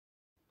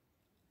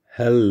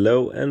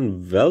Hello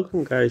and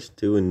welcome guys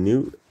to a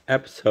new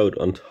episode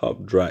on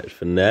Top Drive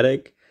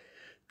Fanatic.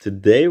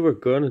 Today we're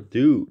gonna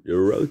do the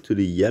road to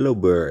the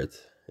Yellowbird.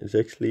 I've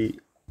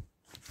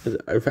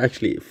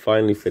actually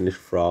finally finished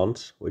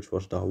France, which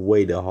was the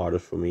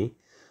hardest for me,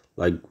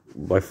 like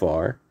by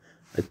far.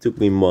 It took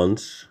me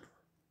months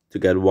to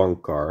get one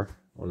car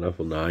on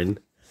level 9.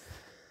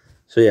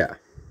 So yeah,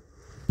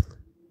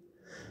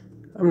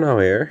 I'm now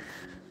here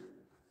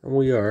and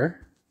we are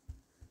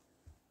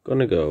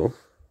gonna go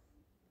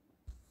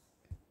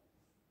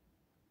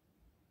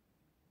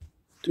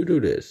to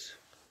do this.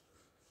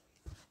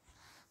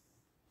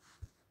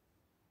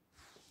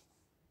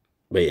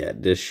 But yeah,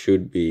 it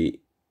should be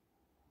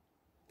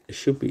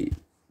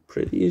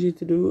pretty easy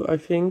to do, I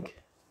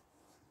think.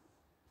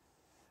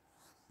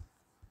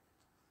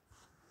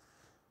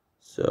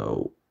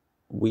 So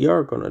we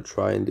are gonna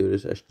try and do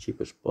this as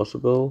cheap as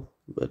possible,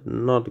 but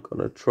not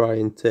gonna try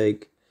and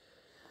take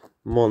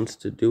months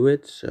to do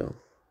it. So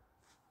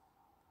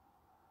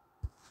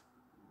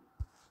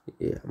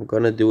yeah, I'm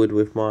gonna do it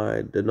with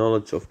the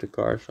knowledge of the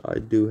cars I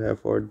do have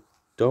or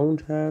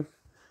don't have.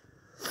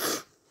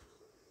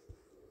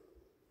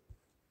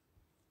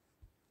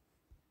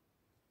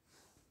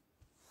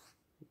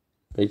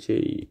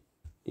 Actually,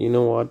 you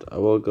know what? I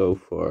will go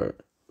for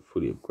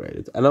fully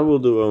upgraded, and I will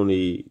do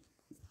only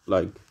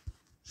like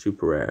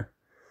super rare,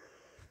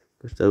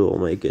 because that will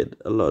make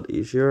it a lot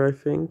easier, I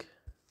think.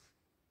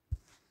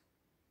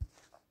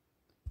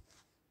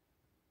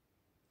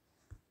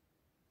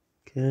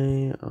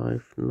 Okay,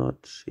 I've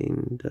not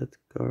seen that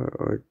car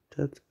or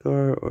that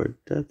car or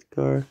that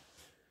car.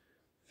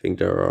 I think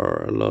there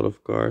are a lot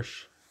of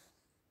cars.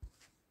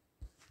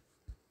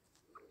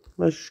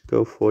 Let's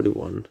go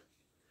 41.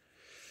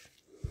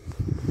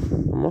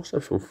 I must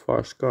have some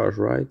fast cars,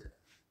 right?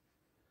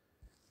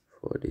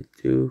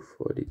 42,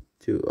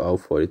 42. Oh,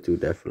 42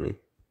 definitely.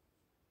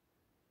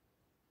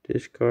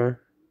 This car.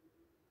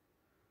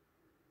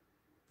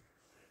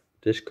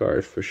 This car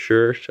is for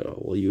sure, so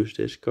we'll use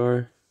this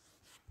car.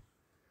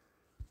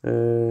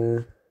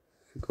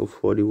 If we go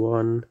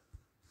 41,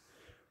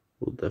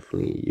 we'll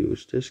definitely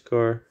use this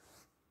car.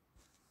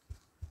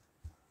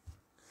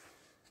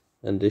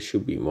 And this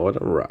should be more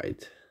than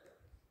right.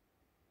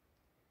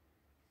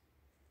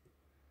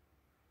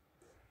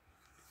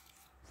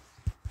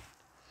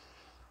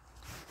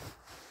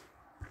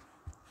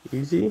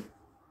 Easy.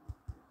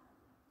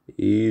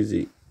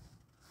 Easy.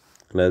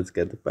 Let's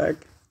get the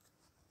pack.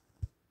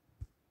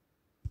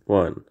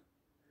 1,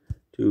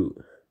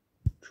 2,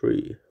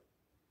 3,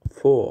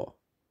 4.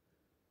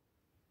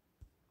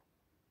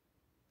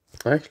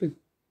 I actually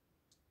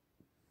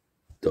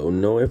don't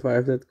know if I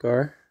have that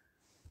car.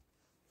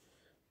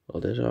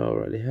 Well, this I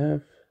already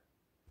have.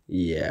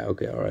 Yeah,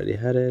 okay, I already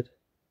had it.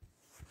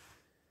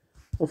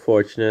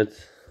 Unfortunate.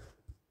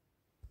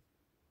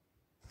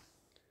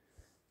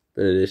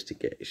 But it is the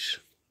case.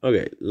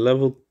 Okay,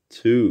 level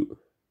 2.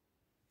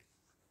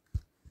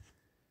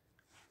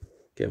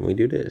 Can we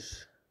do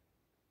this?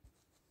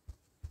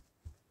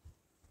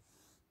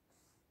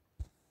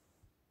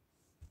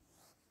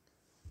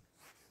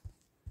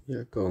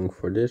 Yeah, going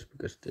for this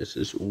because this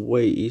is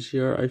way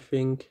easier, I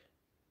think.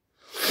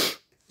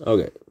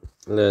 Okay,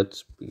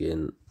 let's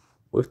begin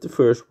with the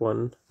first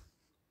one.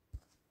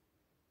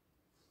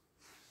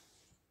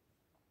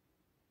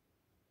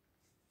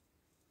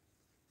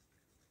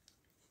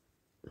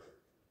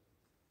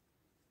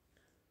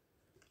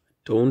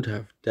 Don't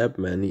have that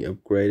many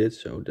upgraded,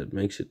 so that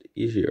makes it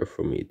easier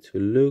for me to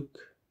look.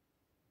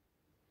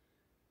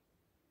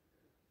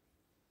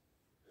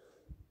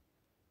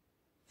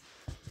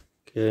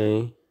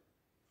 Okay,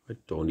 I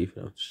don't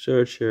even have to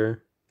search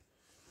here.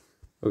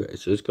 Okay,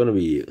 so it's gonna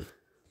be you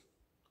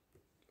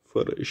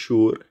for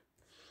sure.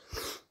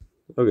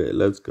 Okay,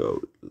 let's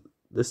go.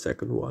 The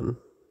second one.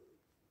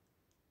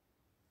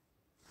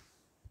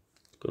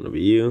 It's gonna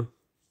be you.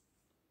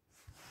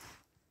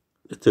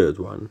 The third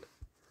one.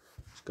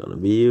 It's gonna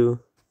be you.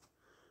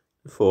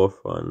 The fourth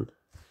one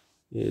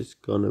is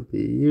gonna be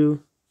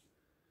you.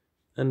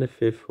 And the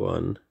fifth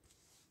one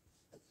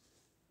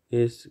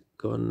is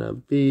gonna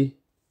be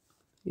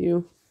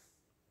you.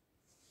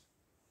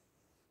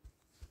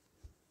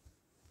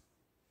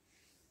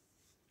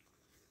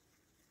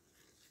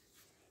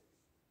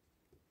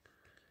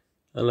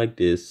 And like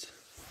this,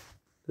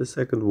 the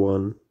second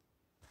one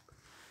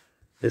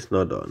is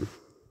not done,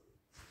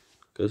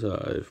 because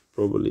I've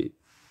probably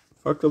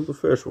fucked up the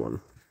first one.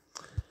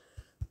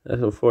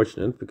 That's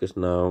unfortunate, because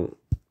now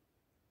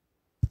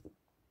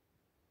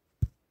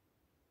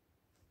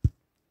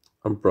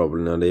I'm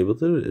probably not able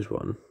to do this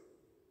one.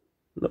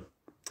 No.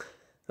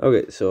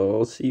 Okay, so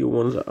I'll see you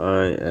once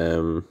I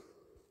am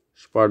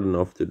smart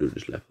enough to do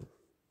this level.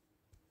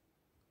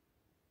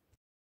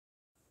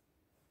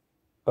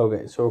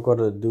 Okay, so we're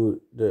gonna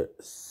do the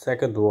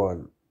second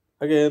one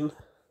again.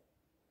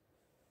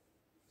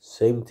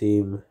 Same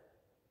team.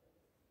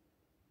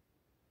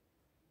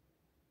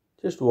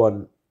 Just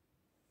one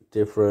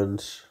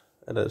difference,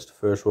 and that's the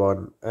first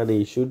one, and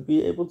he should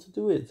be able to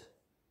do it.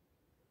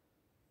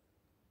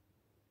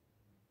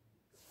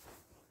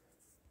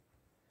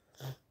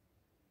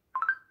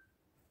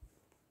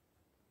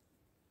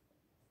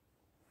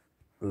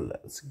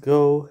 Let's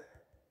go.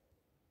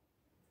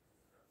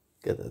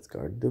 Get that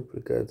card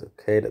duplicate.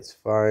 Okay, that's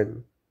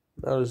fine.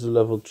 Now there's a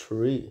level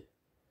 3.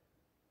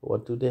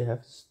 What do they have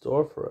in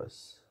store for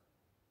us?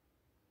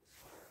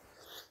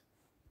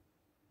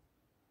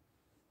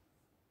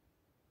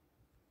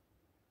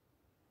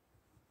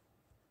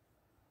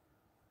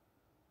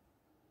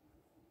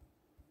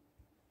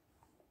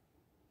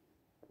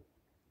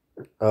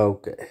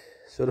 Okay,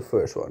 so the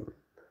first one.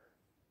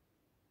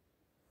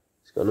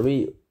 It's gonna be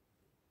you.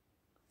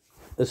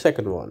 The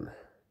second one.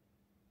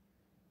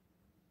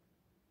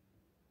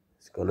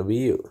 It's gonna be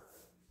you.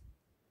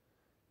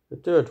 The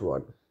third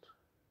one.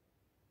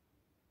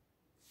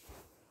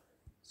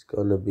 It's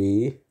gonna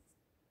be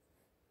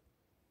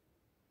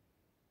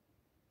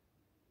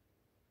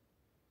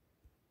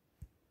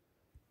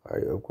are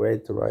you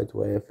upgraded the right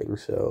way? I think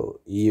so.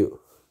 You.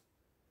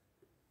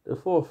 The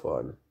fourth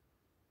one.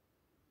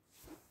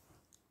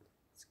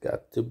 It's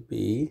got to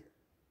be.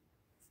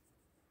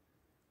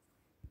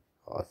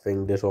 I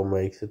think this one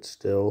makes it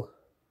still.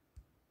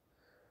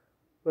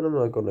 But I'm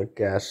not gonna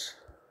guess.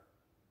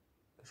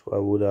 Because why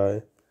would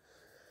I?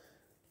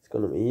 It's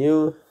gonna be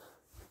you.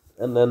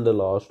 And then the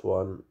last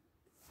one.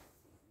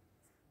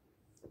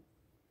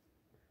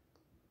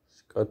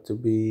 It's got to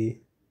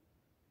be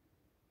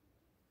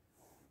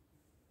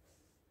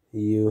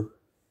you.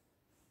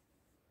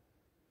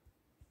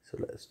 So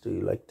let's do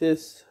it like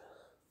this.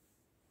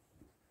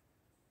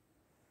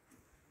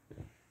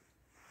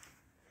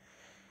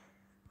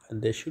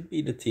 And this should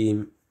be the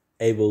team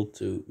able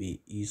to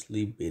be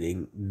easily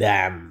beating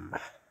them.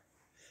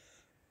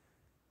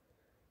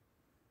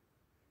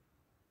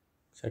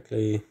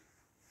 Exactly.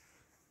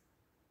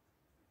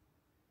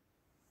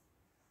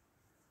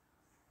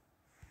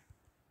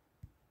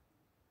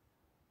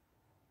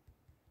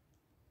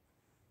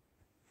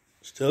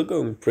 Still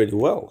going pretty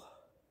well.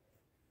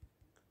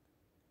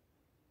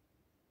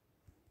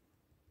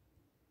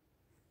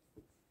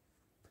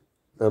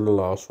 And the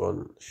last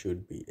one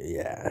should be,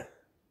 yeah.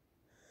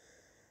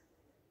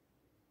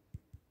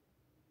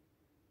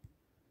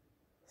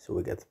 So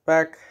we get the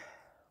pack,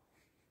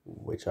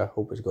 which I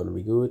hope is going to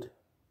be good.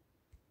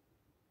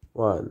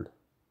 1,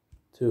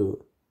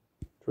 2,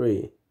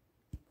 3,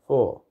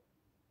 4.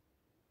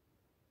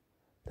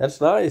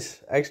 That's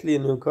nice. Actually a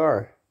new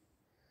car.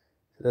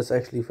 That's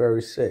actually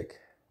very sick.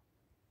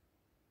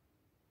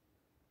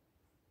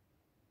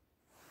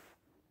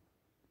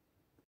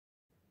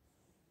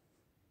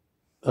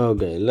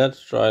 Okay,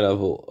 let's try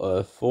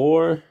level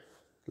 4.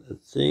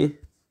 Let's see.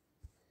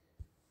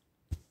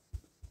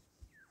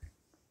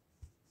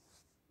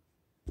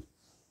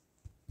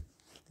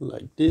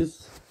 Like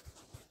this.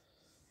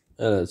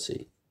 And let's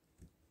see.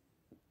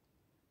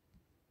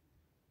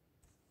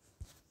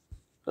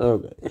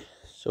 Okay,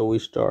 so we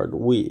start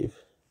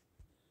with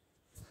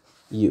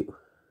you.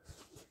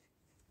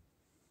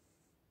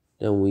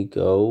 Then we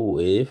go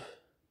with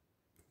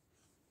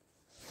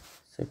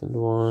second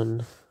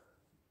one.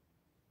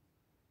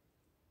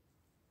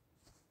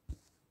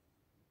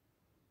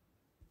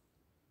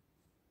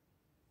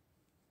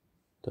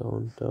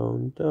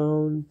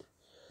 Don't.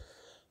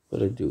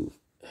 But I do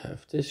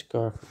have this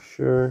car for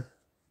sure.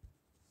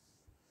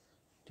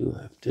 Do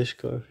have this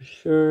car for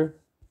sure.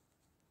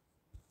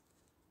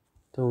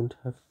 Don't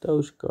have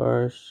those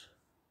cars.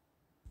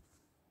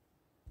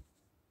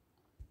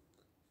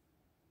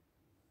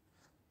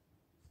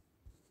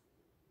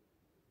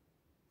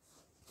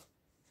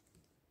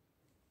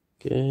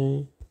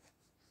 Okay.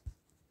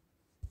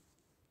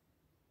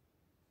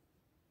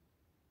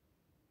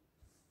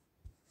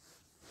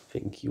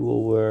 Think you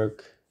will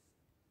work.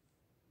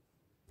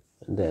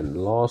 And then the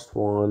last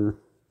one.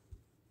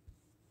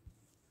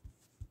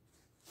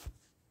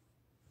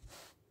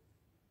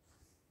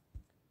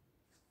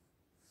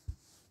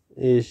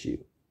 Is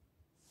you.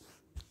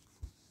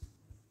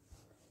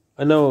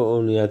 I know I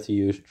only had to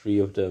use 3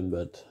 of them,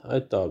 but I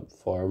thought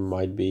 4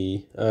 might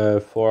be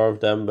 4 of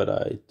them, but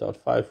I thought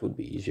 5 would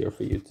be easier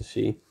for you to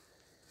see.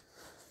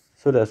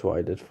 So that's why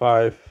I did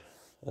 5.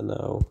 And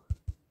now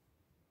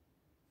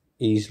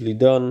easily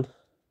done.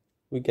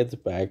 We get the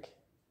pack.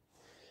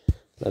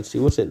 Let's see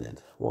what's in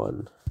it.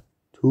 1,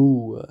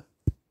 2,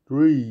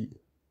 3,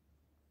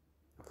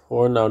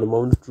 4. Now the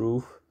moment of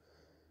truth.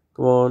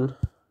 Come on.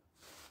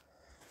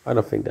 I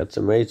don't think that's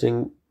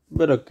amazing,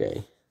 but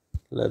okay.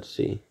 Let's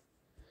see.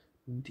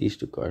 These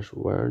 2 cars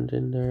weren't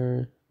in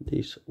there.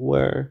 These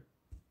were.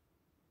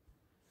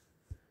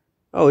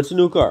 Oh, it's a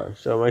new car.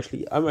 So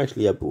I'm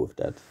actually happy with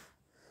that.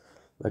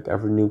 Like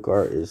every new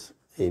car is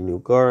a new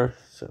car,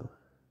 so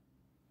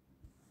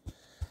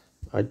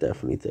I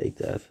definitely take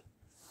that.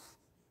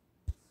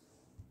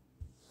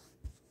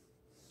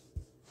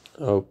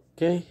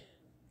 Okay.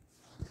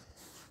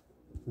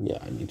 Yeah,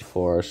 I need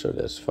 4, so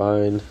that's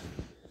fine.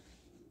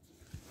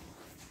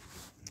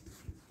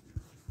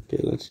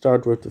 Okay, let's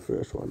start with the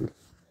first one.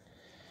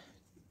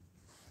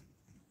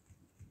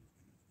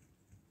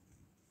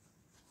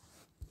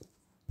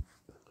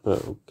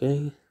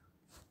 Okay.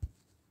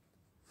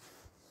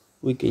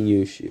 We can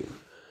use you.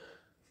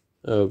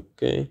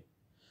 Okay.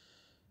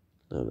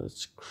 Now let's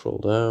scroll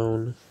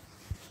down.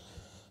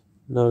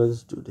 Now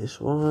let's do this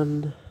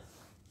one.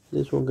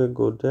 This one can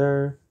go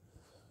there.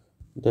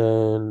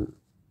 Then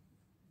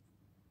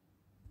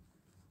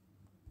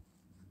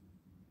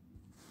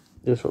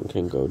this one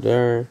can go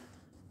there.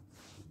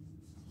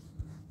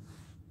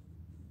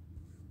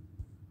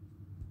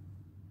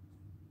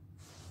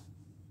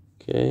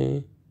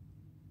 Okay.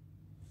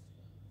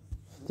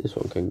 This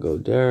one can go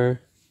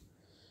there.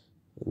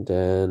 And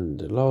then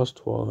the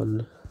last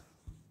one.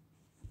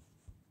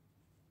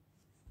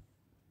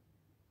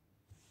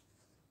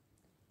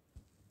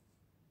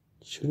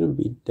 Shouldn't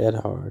be that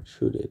hard,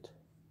 should it?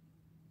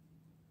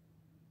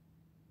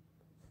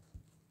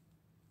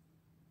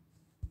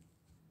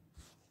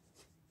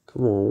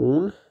 Come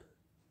on.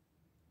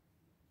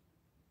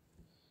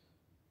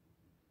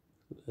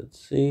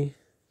 Let's see.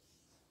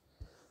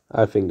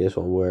 I think this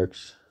one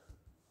works.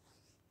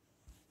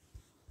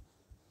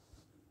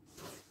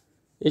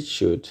 It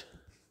should.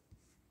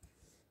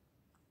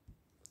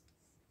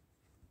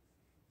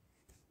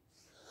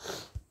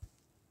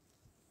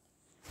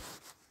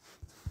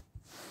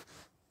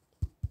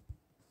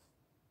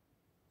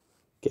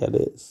 Get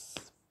this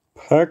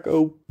pack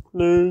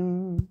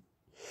opening.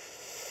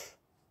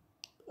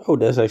 Oh,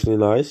 that's actually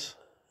nice.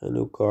 A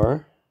new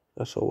car.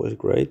 That's always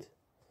great.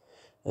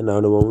 And now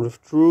the moment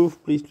of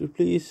truth. Please, please,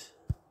 please.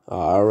 I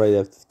already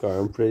have this car,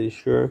 I'm pretty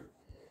sure.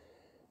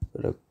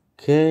 But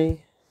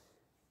okay.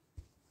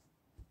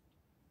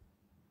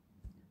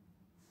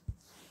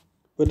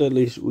 But at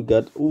least we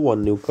got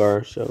one new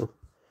car, so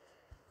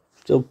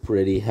still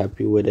pretty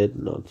happy with it.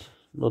 Not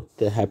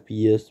the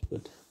happiest,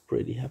 but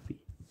pretty happy.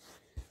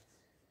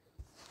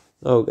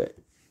 Okay.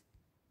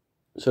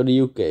 So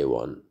the UK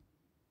one.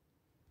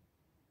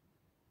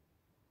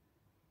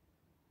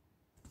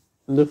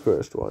 The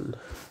first one.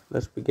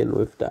 Let's begin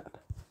with that.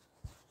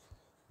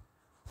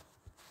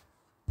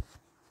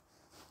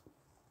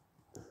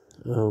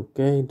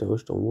 Okay,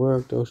 those don't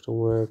work, those don't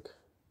work.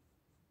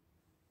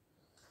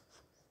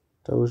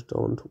 Those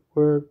don't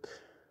work.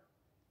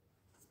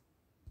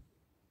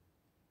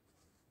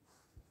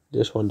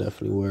 This one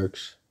definitely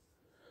works.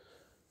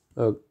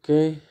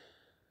 Okay.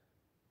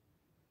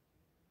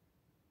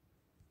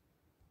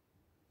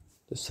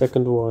 The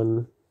second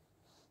one.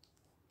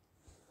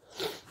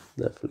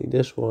 Definitely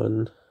this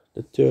one.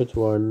 The third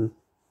one.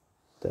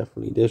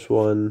 Definitely this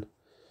one.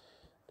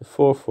 The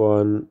fourth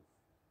one.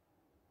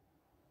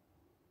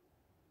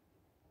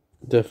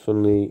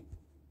 Definitely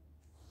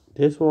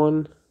this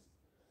one.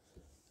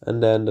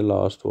 And then the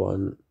last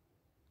one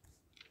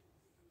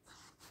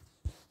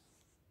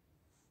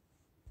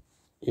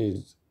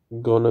is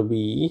gonna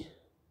be,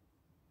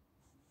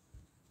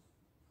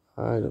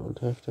 I don't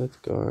have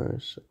that car,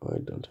 so I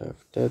don't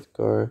have that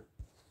car.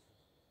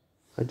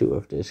 I do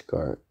have this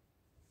car,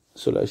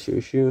 so let's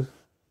use you.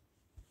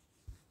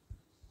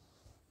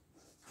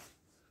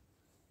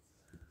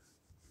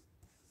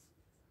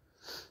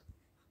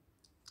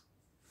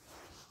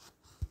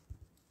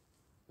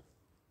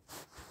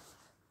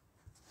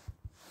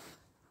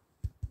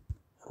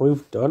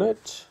 We've done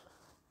it.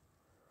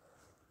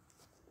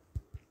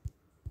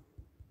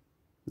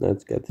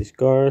 Let's get these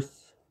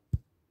cars.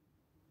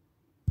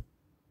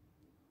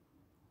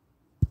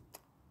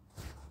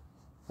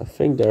 I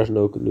think there's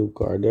no new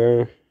car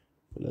there.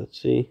 Let's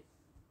see.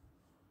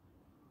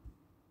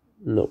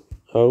 No.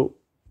 Oh.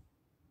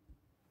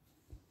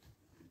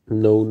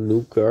 No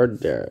new car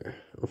there,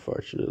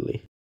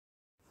 unfortunately.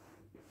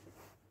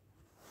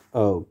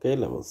 Okay,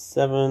 level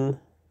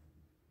 7.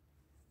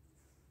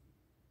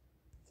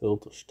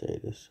 Filter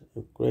status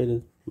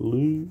upgraded,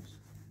 please.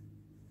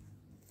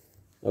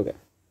 Okay.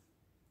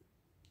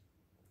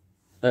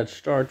 Let's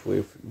start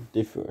with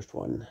the first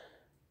one.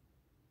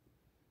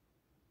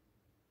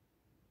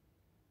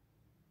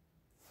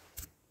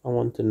 I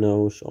want to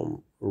know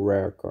some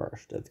rare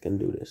cars that can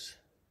do this.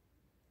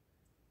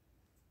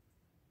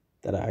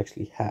 That I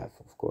actually have,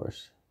 of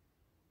course.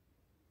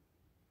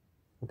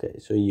 Okay,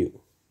 so you.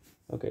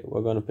 Okay,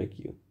 we're gonna pick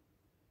you.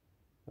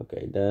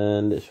 Okay,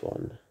 then this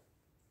one.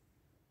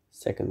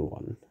 Second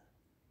one.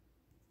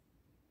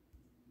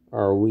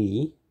 Are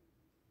we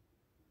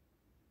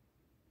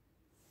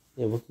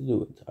able to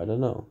do it? I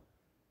don't know.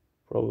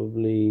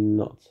 Probably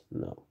not,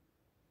 no.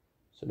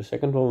 So the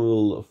second one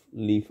we'll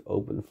leave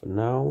open for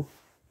now.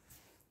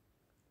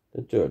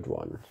 The third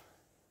one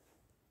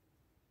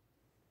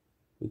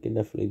we can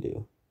definitely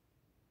do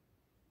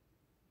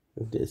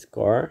with this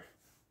car.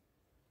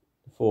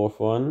 The fourth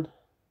one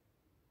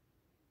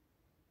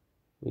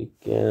we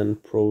can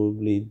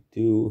probably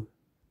do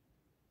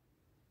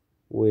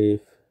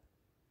with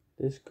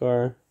this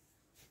car.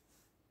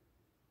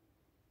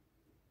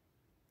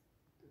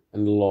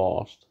 And the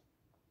last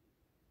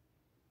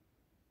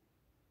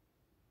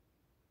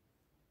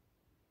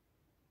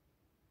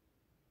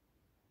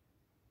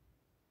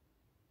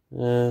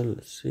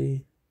let's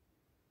see.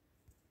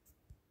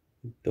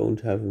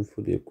 Don't have him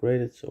fully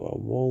upgraded, so I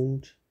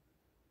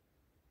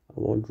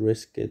won't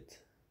risk it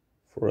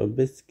for a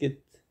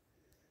biscuit.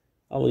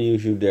 I will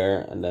use you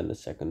there, and then the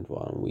second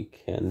one we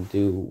can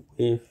do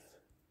with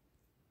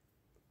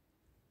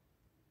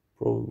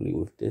probably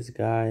with this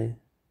guy.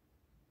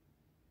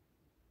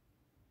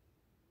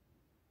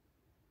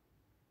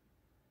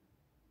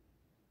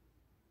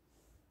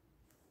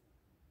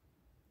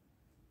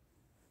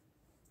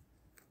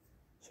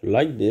 So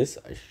like this,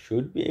 I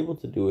should be able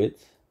to do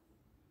it,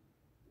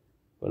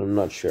 but I'm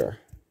not sure.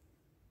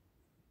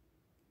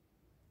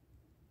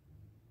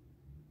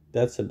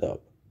 That's a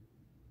dub.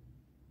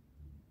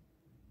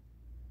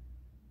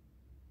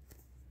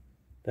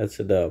 That's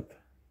a dub.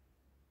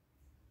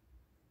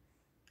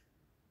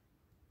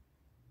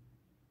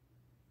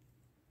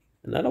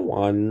 Another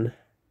one.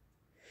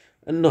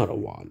 Another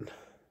one.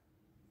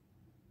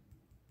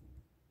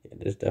 Yeah,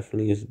 this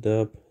definitely is a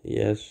dub.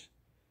 Yes.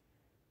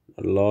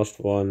 The last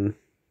one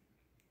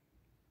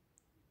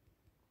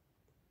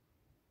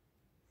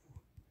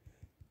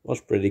was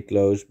pretty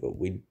close, but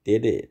we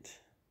did it.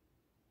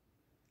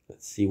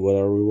 Let's see what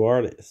our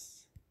reward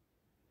is.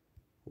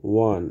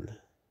 1,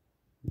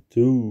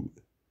 2,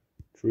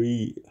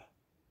 3,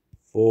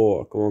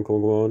 4. Come on, come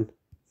on, come on.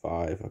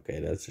 5. Okay,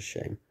 that's a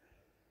shame.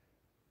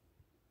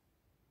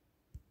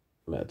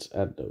 Let's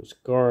add those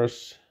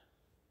cars.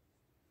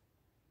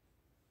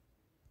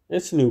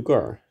 It's a new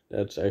car.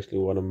 That's actually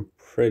what I'm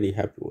pretty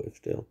happy with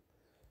still.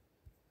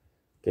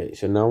 Okay,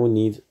 so now we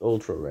need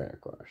ultra rare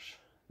cars.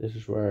 This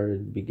is where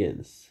it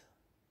begins.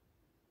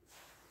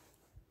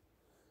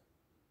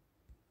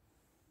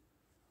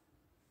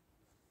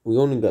 We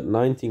only got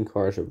 19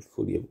 cars that were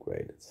fully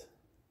upgraded.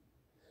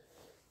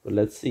 But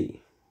let's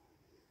see.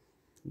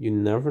 You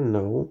never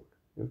know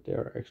if they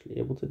are actually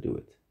able to do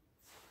it.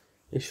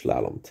 A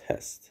slalom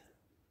test.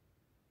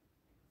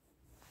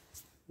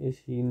 Is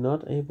he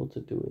not able to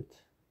do it?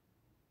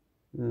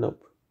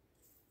 Nope.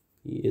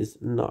 He is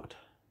not.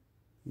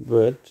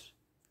 But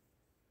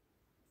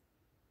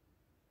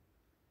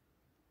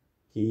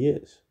he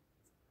is.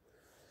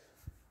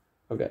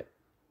 Okay.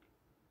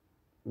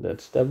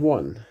 That's step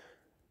 1.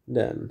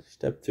 Then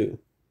step 2.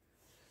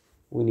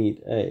 We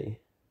need a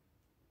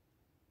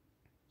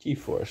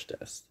G-force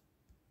test.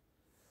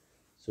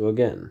 So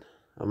again,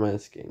 I'm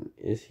asking,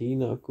 is he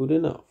not good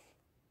enough?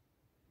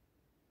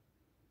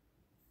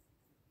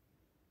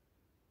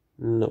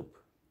 Nope.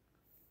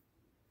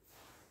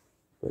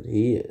 But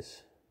he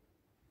is.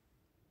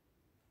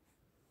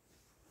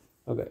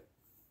 Okay.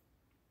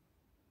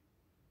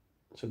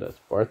 So that's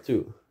part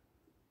 2.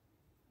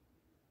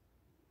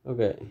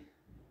 Okay.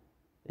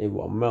 A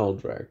 1 mile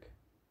drag.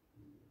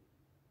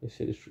 A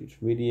city streets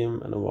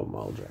medium and a 1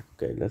 mile drag.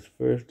 Okay, let's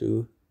first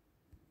do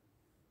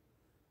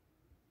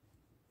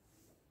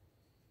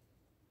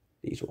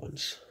these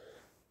ones.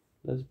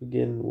 Let's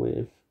begin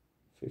with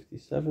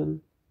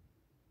 57.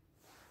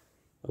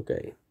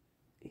 Okay,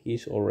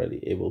 he's already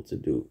able to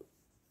do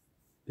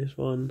this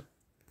one.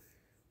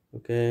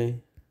 Okay.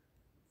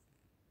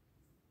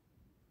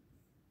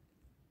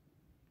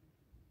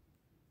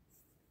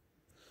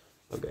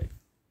 Okay.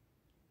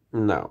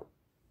 Now,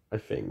 I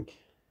think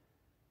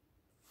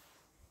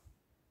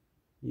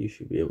you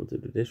should be able to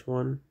do this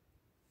one.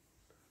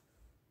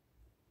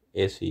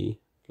 Is he?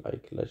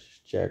 Like, let's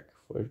just check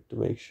to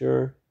make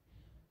sure,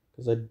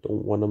 because I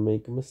don't want to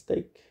make a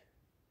mistake.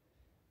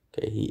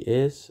 Okay, he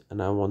is,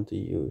 and I want to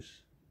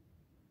use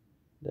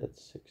that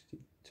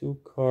 62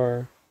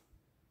 car,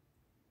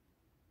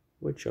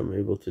 which I'm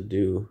able to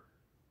do.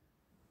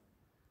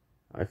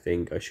 I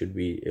think I should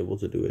be able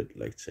to do it,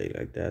 like, say,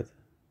 like that.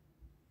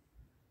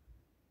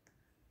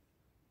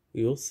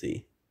 We will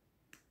see.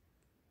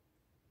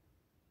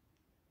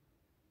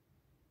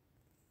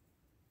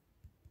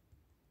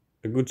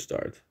 A good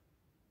start.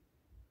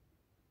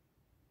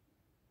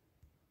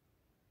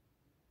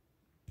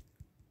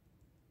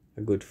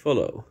 A good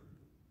follow.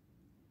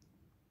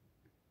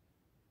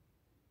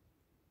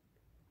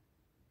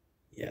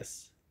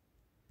 Yes.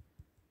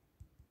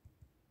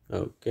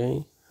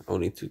 Okay,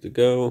 only 2 to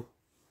go.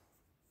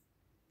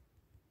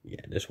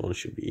 Yeah, this one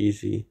should be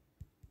easy.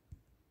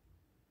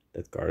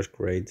 That car is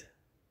great.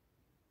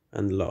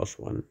 And the last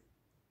one.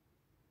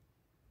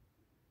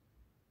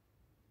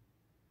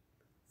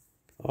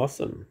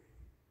 Awesome.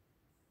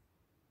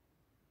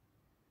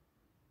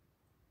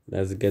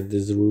 Let's get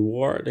this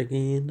reward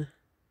again.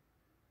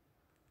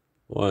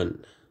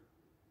 1,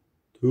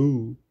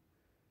 2,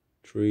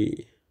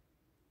 3,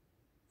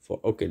 4.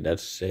 Okay,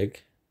 that's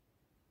sick.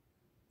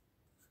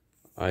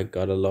 I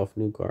gotta love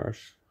new cars.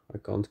 I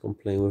can't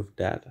complain with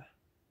that.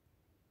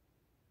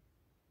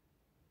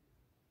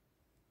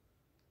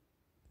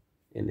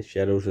 In the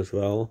shadows as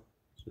well.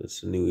 So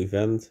that's a new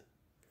event.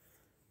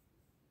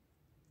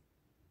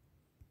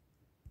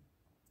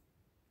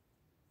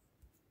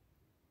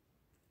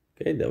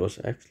 Okay, that was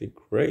actually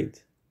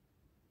great.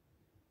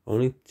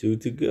 Only 2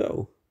 to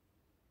go.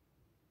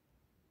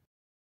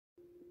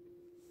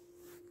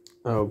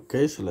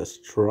 Okay, so let's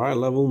try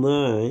level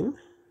 9.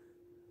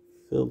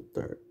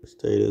 Filter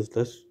status.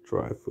 Let's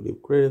try fully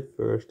upgraded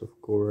first, of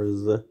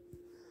course.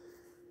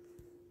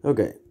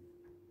 Okay.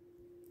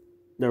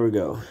 There we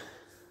go.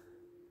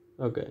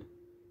 Okay.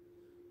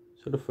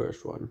 So the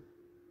first one.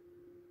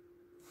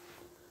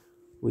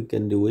 We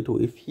can do it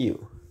with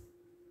you.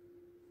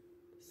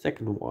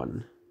 Second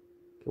one.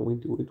 Can we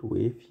do it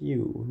with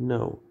you?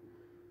 No.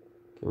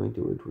 Can we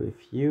do it with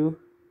you?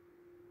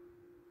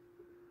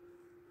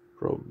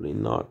 Probably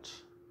not.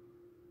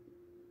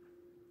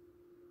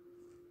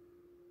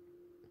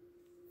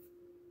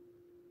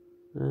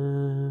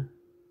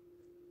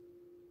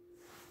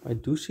 I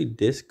do see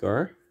this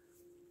car.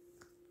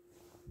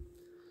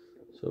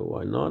 So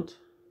why not?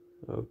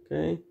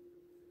 Okay.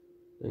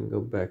 Then go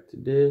back to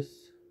this.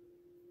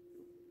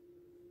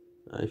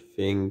 I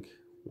think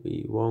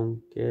we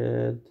won't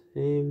get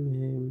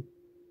him.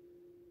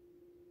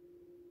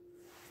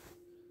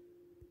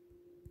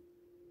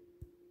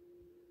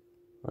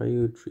 Are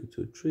you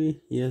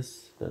 323?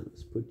 Yes, then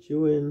let's put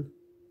you in.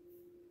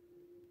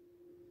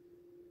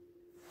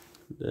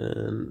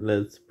 Then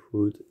let's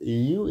put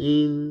you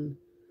in.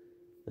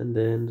 And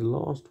then the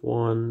last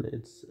one,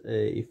 it's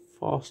a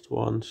fast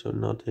one, so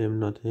not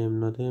him.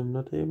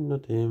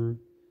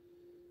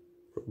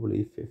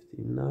 Probably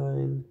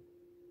 59.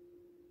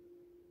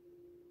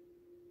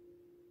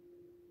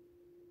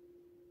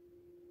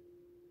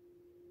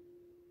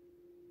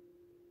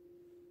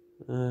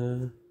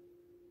 I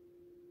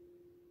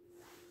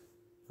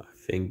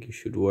think you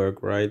should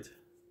work, right?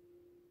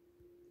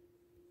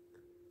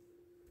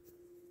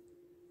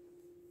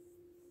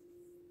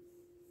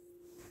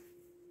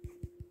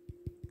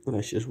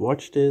 Let's just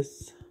watch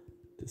this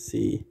to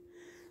see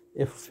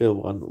if I fail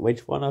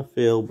which one I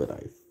fail, but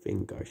I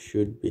think I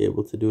should be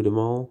able to do them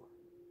all.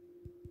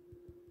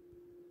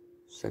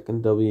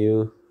 Second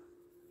W.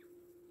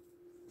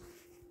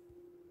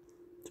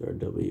 Third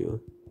W.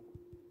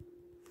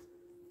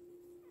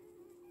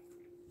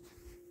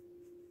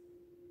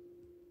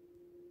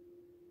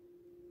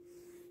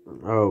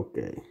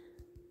 Okay.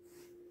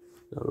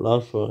 The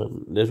last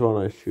one, this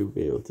one I should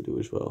be able to do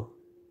as well.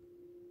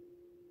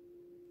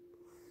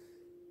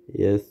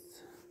 Yes.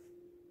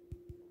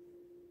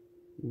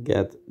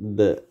 Get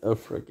the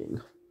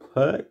freaking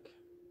pack.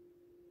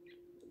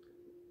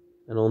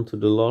 And on to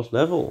the last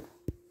level.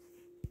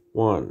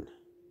 1,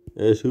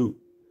 2,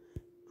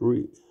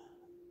 3.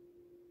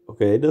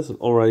 Okay, that's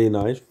already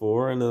nice.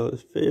 4 and a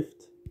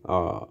 5th.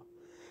 I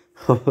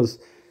was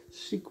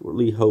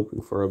secretly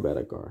hoping for a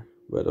better car.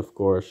 But of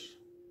course,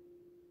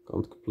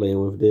 can't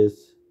complain with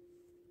this.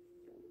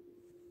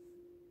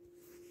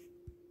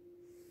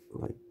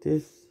 Like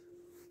this.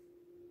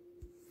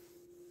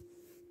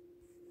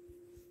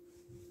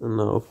 And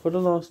now for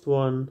the last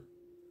one.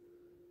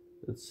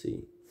 Let's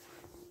see.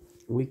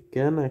 We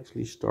can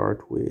actually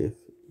start with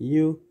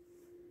you.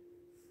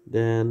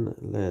 Then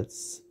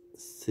let's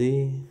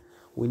see.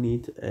 We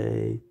need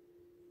a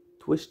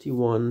twisty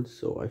one,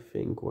 so I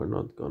think we're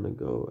not gonna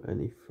go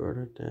any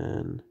further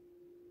than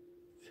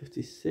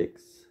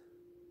 56.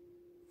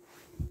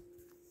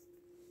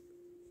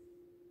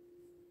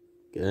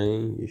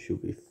 Okay, you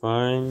should be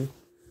fine.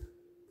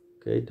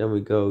 Okay, then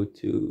we go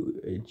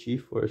to a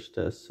G-force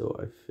test, so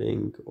I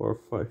think, or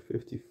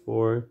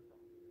 554.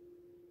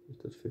 Is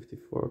that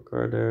 54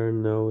 car there?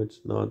 No,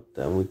 it's not.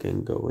 Then we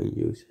can go and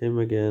use him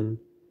again.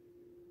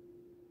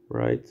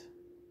 Right.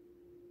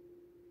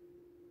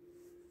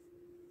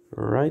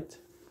 Alright.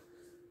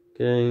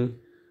 Okay.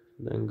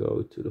 Then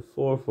go to the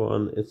fourth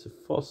one. It's a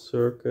fast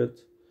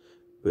circuit,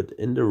 but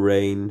in the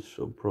range,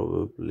 so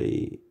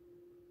probably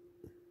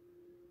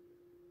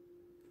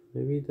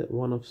maybe that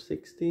one of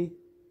 60.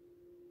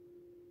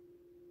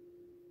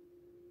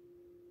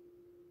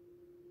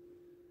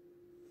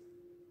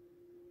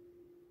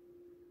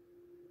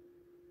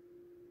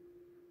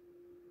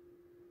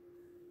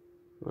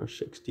 Or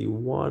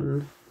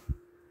 61.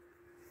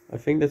 I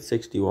think that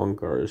 61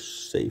 car is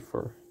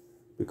safer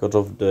because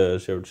of the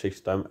 0 to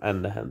 60 time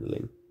and the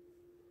handling.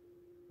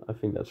 I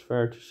think that's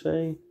fair to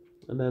say.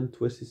 And then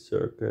twisted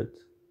circuit.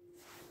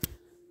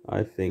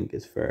 I think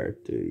it's fair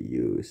to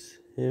use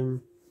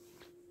him.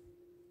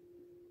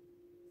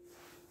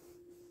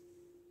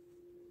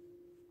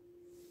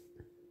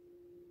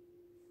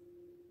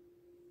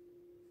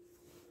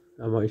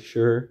 Am I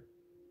sure?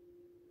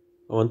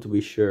 I want to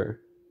be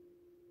sure.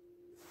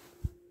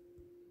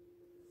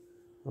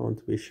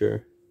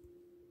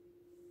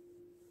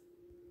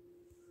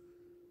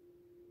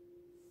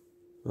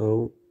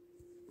 Oh,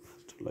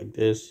 like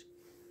this.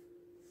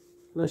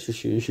 Let's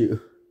just use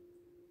you.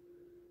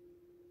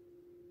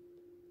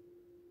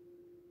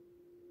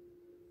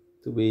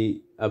 To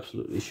be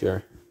absolutely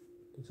sure.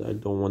 Because I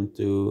don't want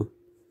to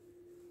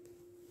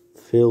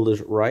fail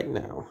this right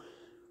now.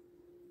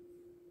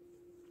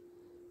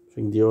 I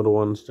think the other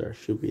ones, there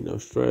should be no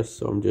stress,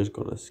 so I'm just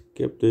gonna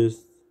skip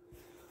this.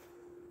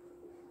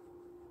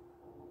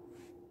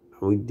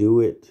 And we do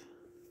it.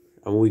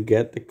 And we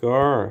get the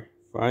car,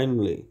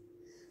 finally.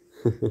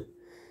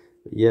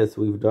 Yes,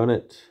 we've done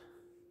it.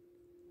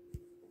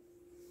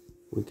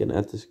 We can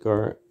add this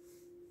car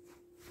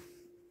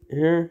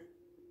here.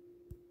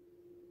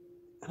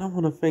 And I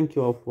want to thank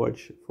you all for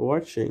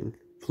watching.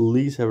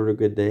 Please have a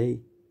good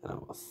day. And I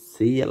will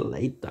see you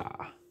later.